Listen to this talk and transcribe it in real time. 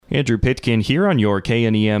Andrew Pitkin here on your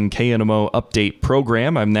KNEM KNMO update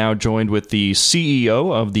program. I'm now joined with the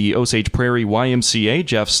CEO of the Osage Prairie YMCA,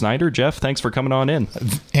 Jeff Snyder. Jeff, thanks for coming on in.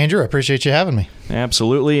 Andrew, I appreciate you having me.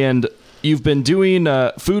 Absolutely. And you've been doing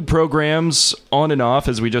food programs on and off,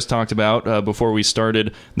 as we just talked about before we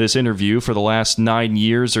started this interview, for the last 9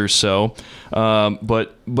 years or so.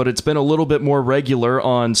 But it's been a little bit more regular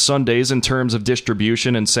on Sundays in terms of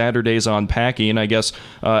distribution and Saturdays on packing. I guess,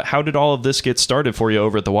 how did all of this get started for you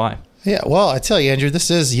over at the Y? Yeah, well, I tell you, Andrew,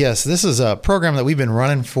 this is a program that we've been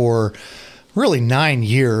running for really 9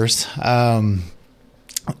 years.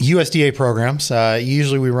 USDA programs.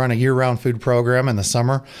 Usually we run a year-round food program in the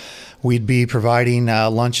summer. We'd be providing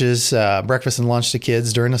lunches, breakfast and lunch to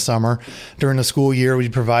kids during the summer. During the school year,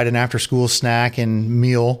 we'd provide an after-school snack and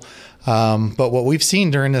meal. But what we've seen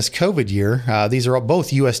during this COVID year, these are both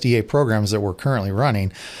USDA programs that we're currently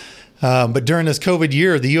running. But during this COVID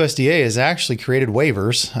year, the USDA has actually created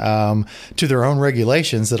waivers to their own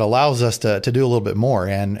regulations that allows us to do a little bit more.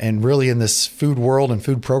 And really in this food world and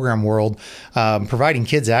food program world, providing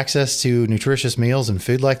kids access to nutritious meals and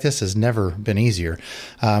food like this has never been easier.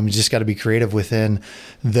 You just got to be creative within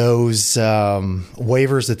those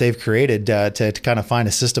waivers that they've created to kind of find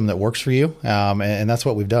a system that works for you. And that's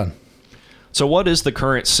what we've done. So what is the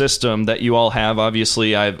current system that you all have?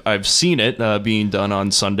 Obviously, I've seen it being done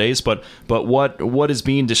on Sundays, but what is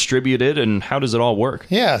being distributed and how does it all work?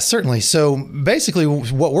 Yeah, certainly. So basically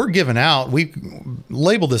what we're giving out, we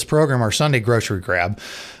labeled this program our Sunday Grocery Grab.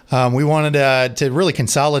 We wanted to really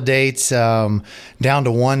consolidate down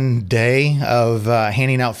to one day of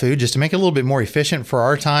handing out food just to make it a little bit more efficient for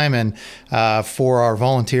our time and for our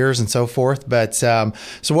volunteers and so forth. But so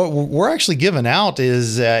what we're actually giving out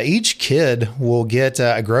is each kid will get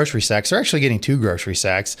a grocery sack. So they're actually getting 2 grocery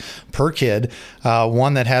sacks per kid,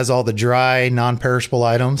 one that has all the dry, non-perishable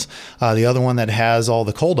items, the other one that has all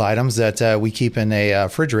the cold items that we keep in a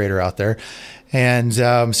refrigerator out there. And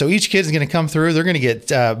so each kid is going to come through. They're going to get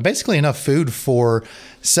basically enough food for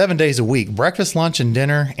 7 days a week, breakfast, lunch, and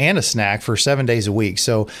dinner, and a snack for 7 days a week.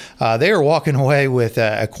 So they are walking away with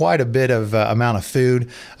quite a bit of amount of food.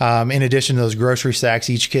 In addition to those grocery sacks,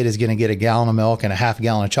 each kid is going to get a gallon of milk and a half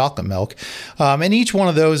gallon of chocolate milk. And each one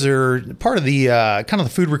of those are part of the kind of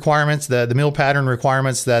the food requirements, the meal pattern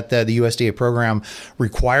requirements that the USDA program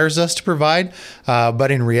requires us to provide. But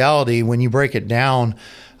in reality, when you break it down,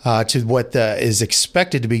 to what is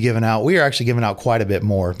expected to be given out, we are actually giving out quite a bit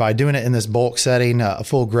more. By doing it in this bulk setting, a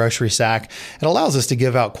full grocery sack, it allows us to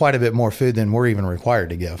give out quite a bit more food than we're even required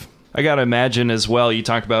to give. I got to imagine as well, you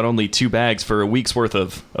talked about only 2 bags for a week's worth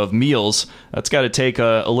of meals. That's got to take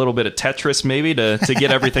a little bit of Tetris maybe to get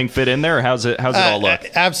everything fit in there. Or how's it all look?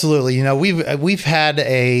 Absolutely. You know, we've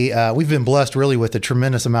been blessed really with a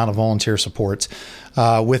tremendous amount of volunteer support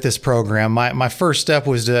with this program. My first step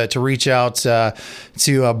was to reach out to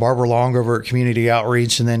Barbara Long over at Community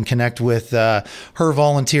Outreach and then connect with her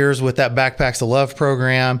volunteers with that Backpacks of Love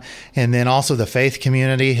program. And then also the faith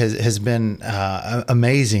community has been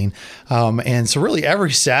amazing. And so really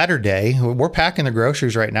every Saturday, we're packing the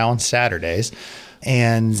groceries right now on Saturdays.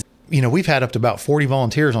 And you know, we've had up to about 40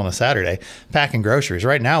 volunteers on a Saturday packing groceries.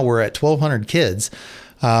 Right now we're at 1,200 kids.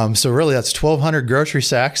 So really that's 1,200 grocery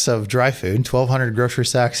sacks of dry food, 1,200 grocery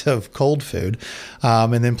sacks of cold food,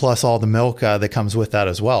 and then plus all the milk that comes with that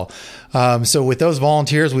as well. So with those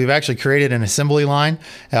volunteers, we've actually created an assembly line.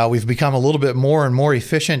 We've become a little bit more and more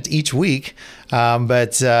efficient each week. So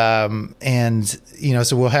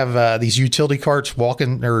we'll have these utility carts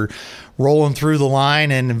walking or rolling through the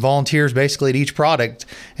line, and volunteers basically at each product,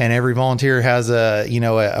 and every volunteer has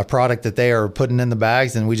a product that they are putting in the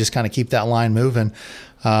bags, and we just kind of keep that line moving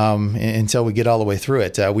until we get all the way through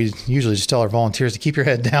it. We usually just tell our volunteers to keep your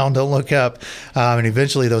head down, don't look up, and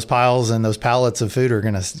eventually those piles and those pallets of food are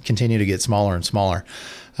going to continue to get smaller and smaller.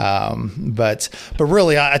 But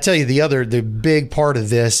really, I tell you, the big part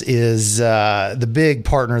of this is the big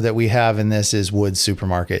partner that we have in this is Woods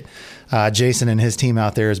Supermarket. Jason and his team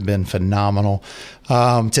out there has been phenomenal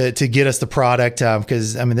to get us the product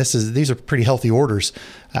because I mean these are pretty healthy orders,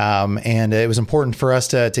 and it was important for us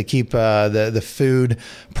to keep the food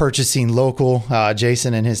purchasing local.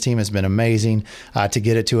 Jason and his team has been amazing to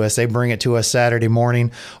get it to us. They bring it to us Saturday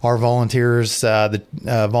morning. Our volunteers, the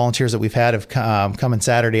volunteers that we've had have come in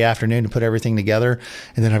Saturday afternoon to put everything together,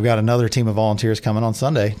 and then I've got another team of volunteers coming on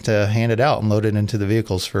Sunday to hand it out and load it into the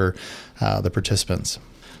vehicles for the participants.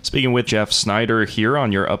 Speaking with Jeff Snyder here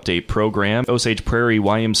on your update program, Osage Prairie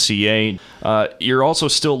YMCA. You're also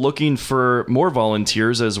still looking for more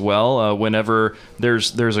volunteers as well whenever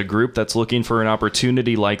there's a group that's looking for an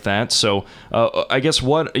opportunity like that. So I guess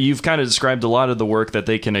what you've kind of described a lot of the work that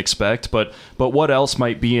they can expect, but what else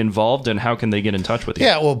might be involved and how can they get in touch with you?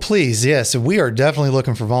 Yeah, well, please. Yes, we are definitely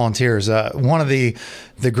looking for volunteers. One of the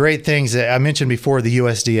great things that I mentioned before, the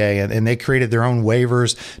USDA, and they created their own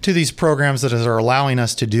waivers to these programs that are allowing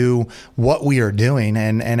us to do what we are doing.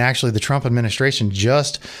 And actually the Trump administration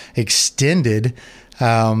just extended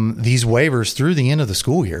these waivers through the end of the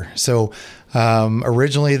school year. So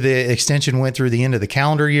originally the extension went through the end of the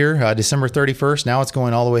calendar year, December 31st. Now it's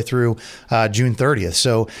going all the way through June 30th.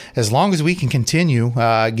 So as long as we can continue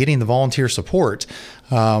getting the volunteer support,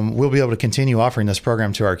 we'll be able to continue offering this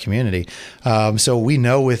program to our community. So we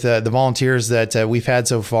know with the volunteers that we've had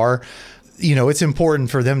so far, it's important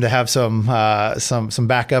for them to have some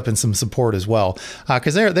backup and some support as well,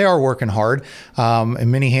 because they are working hard,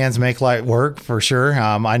 and many hands make light work for sure.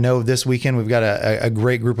 I know this weekend we've got a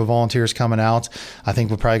great group of volunteers coming out. I think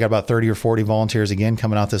we've probably got about 30 or 40 volunteers again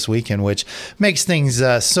coming out this weekend, which makes things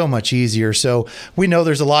so much easier. So we know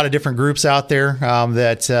there's a lot of different groups out there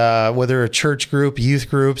that whether a church group, youth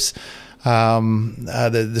groups,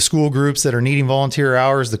 the school groups that are needing volunteer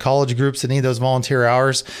hours, the college groups that need those volunteer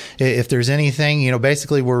hours. If there's anything,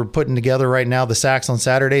 basically we're putting together right now the SACs on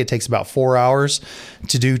Saturday. It takes about 4 hours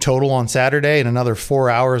to do total on Saturday and another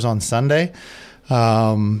 4 hours on Sunday.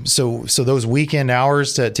 So those weekend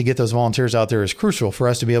hours to get those volunteers out there is crucial for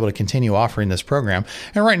us to be able to continue offering this program.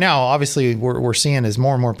 And right now, obviously, we're seeing as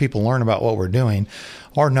more and more people learn about what we're doing,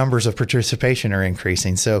 our numbers of participation are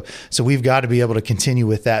increasing. So we've got to be able to continue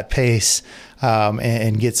with that pace,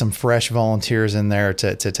 and get some fresh volunteers in there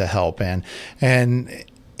to help. And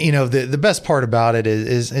the best part about it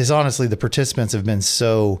is honestly, the participants have been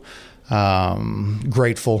so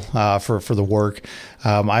grateful for the work.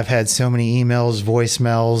 I've had so many emails,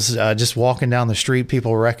 voicemails, just walking down the street,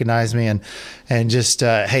 people recognize me and just,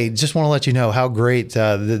 hey, just want to let you know how great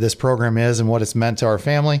this program is and what it's meant to our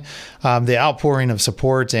family. The outpouring of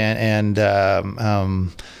support and the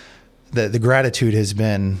gratitude has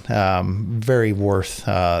been very worth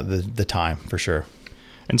the time for sure.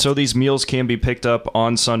 And so these meals can be picked up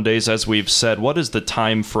on Sundays, as we've said. What is the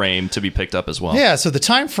time frame to be picked up as well? Yeah, so the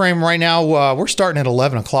time frame right now, we're starting at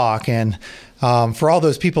 11 o'clock. And for all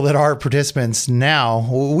those people that are participants now,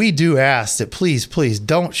 we do ask that please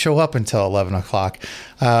don't show up until 11 o'clock.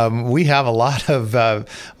 We have a lot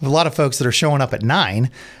of folks that are showing up at 9.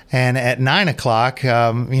 And at 9 o'clock,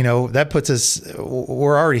 that puts us,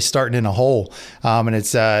 we're already starting in a hole. And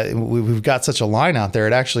it's, we've got such a line out there.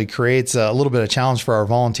 It actually creates a little bit of challenge for our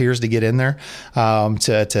volunteers to get in there,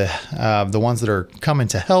 to the ones that are coming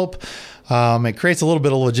to help. It creates a little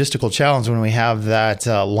bit of logistical challenge when we have that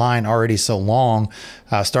line already so long,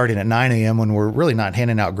 starting at 9 a.m. when we're really not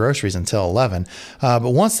handing out groceries until 11. But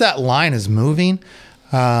once that line is moving,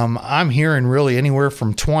 I'm hearing really anywhere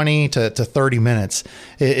from 20 to 30 minutes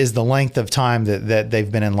is the length of time that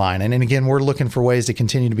they've been in line. And again, we're looking for ways to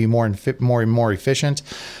continue to be more and more efficient.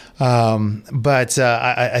 But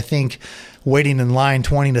I think waiting in line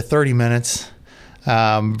 20 to 30 minutes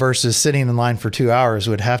versus sitting in line for 2 hours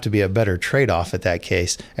would have to be a better trade-off at that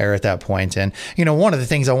case or at that point. And, one of the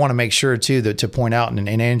things I want to make sure too, to point out, and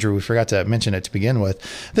Andrew, we forgot to mention it to begin with,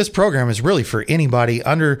 this program is really for anybody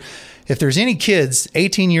if there's any kids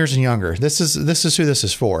 18 years and younger, this is who this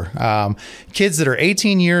is for. Kids that are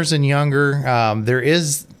 18 years and younger,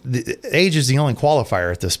 age is the only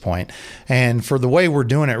qualifier at this point. And for the way we're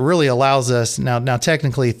doing it, really allows us now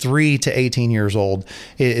technically 3 to 18 years old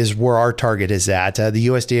is where our target is at. The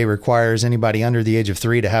USDA requires anybody under the age of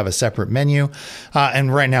 3 to have a separate menu.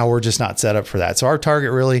 And right now we're just not set up for that. So our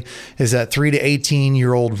target really is that 3 to 18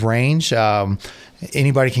 year old range.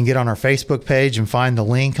 Anybody can get on our Facebook page and find the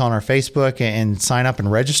link on our Facebook and sign up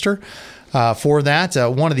and register for that.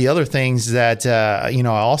 One of the other things that, I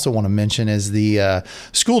also want to mention is the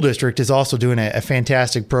school district is also doing a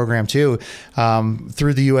fantastic program too.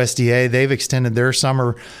 Through the USDA, they've extended their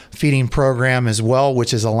summer feeding program as well,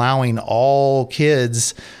 which is allowing all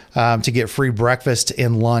kids to get free breakfast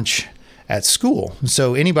and lunch at school.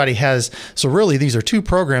 So really these are two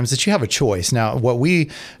programs that you have a choice. Now, what we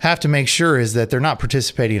have to make sure is that they're not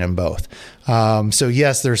participating in both. So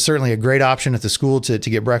yes, there's certainly a great option at the school to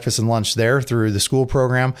get breakfast and lunch there through the school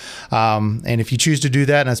program. And if you choose to do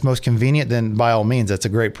that and it's most convenient, then by all means, that's a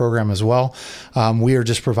great program as well. We are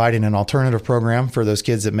just providing an alternative program for those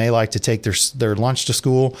kids that may like to take their lunch to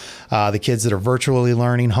school, the kids that are virtually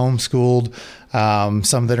learning, homeschooled,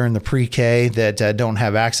 some that are in the pre-K that don't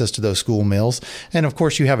have access to those school meals. And of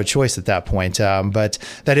course, you have a choice at that point. But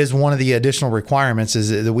that is one of the additional requirements, is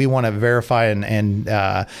that we want to verify and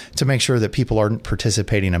to make sure that people are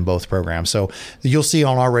participating in both programs. So you'll see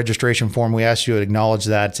on our registration form, we ask you to acknowledge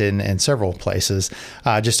that in several places,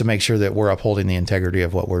 just to make sure that we're upholding the integrity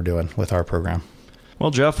of what we're doing with our program. Well,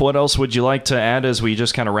 Jeff, what else would you like to add as we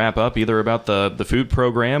just kind of wrap up, either about the food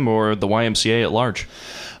program or the YMCA at large?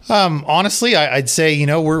 Honestly, I'd say,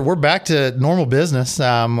 we're back to normal business.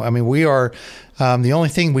 We are. The only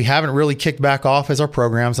thing we haven't really kicked back off is our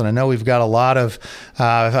programs. And I know we've got a lot of,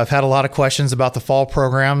 I've had a lot of questions about the fall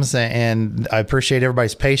programs, and I appreciate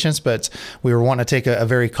everybody's patience, but we were wanting to take a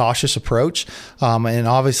very cautious approach. And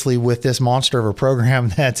obviously with this monster of a program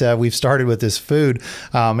that we've started with this food,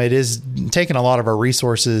 it is taking a lot of our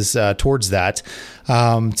resources towards that.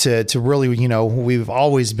 To really, we've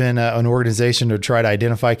always been an organization to try to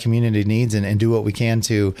identify community needs and do what we can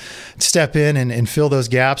to step in and fill those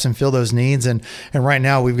gaps and fill those needs. And right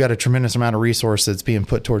now we've got a tremendous amount of resource that's being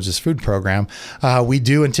put towards this food program. We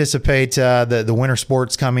do anticipate the winter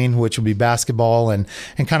sports coming, which will be basketball, and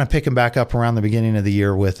kind of picking back up around the beginning of the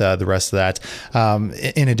year with the rest of that.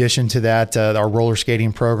 In addition to that, our roller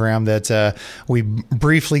skating program that we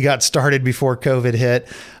briefly got started before COVID hit.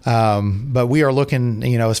 But we are looking,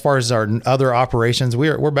 as far as our other operations,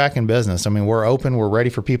 we're back in business. We're open. We're ready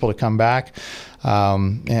for people to come back.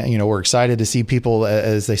 And, we're excited to see people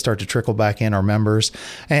as they start to trickle back in, our members.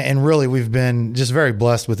 And really, we've been just very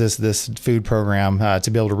blessed with this food program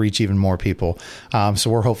to be able to reach even more people. So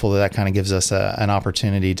we're hopeful that kind of gives us an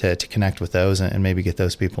opportunity to connect with those and maybe get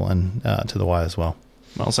those people in to the Y as well.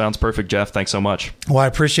 Well, sounds perfect, Jeff. Thanks so much. Well, I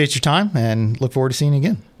appreciate your time and look forward to seeing you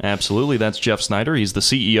again. Absolutely. That's Jeff Snyder. He's the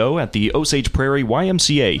CEO at the Osage Prairie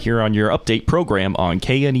YMCA here on your update program on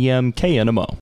KNEM KNMO.